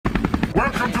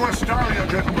Welcome to Estalia,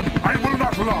 gentlemen. I will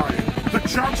not lie. The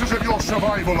chances of your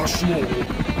survival are small.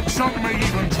 Some may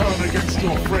even turn against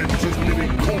your friends as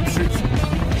living corpses.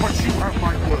 But you have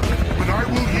my word.